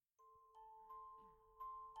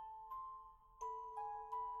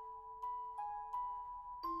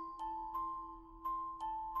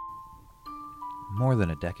More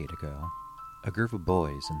than a decade ago, a group of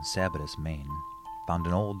boys in Sabatus, Maine, found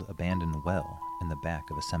an old abandoned well in the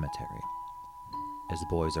back of a cemetery. As the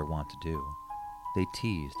boys are wont to do, they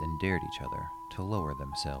teased and dared each other to lower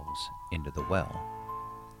themselves into the well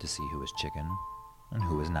to see who was chicken and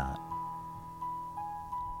who was not.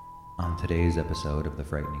 On today's episode of The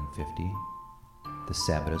Frightening 50, the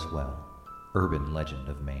Sabatus Well, urban legend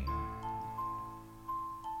of Maine.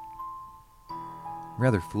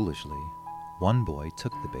 Rather foolishly, one boy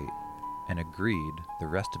took the bait and agreed the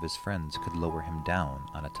rest of his friends could lower him down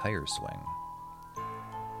on a tire swing.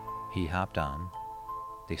 He hopped on,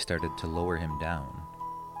 they started to lower him down,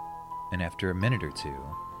 and after a minute or two,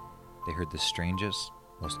 they heard the strangest,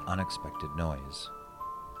 most unexpected noise.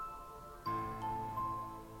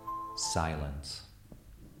 Silence.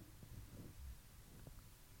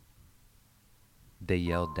 They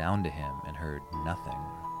yelled down to him and heard nothing.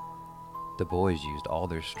 The boys used all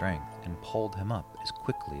their strength and pulled him up as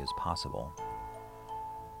quickly as possible.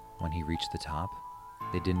 When he reached the top,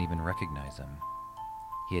 they didn't even recognize him.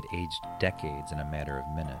 He had aged decades in a matter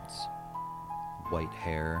of minutes. White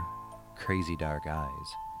hair, crazy dark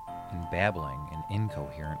eyes, and babbling in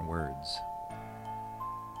incoherent words.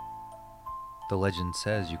 The legend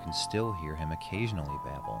says you can still hear him occasionally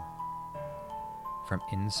babble. From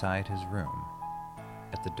inside his room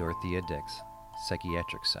at the Dorothea Dix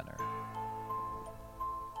Psychiatric Center.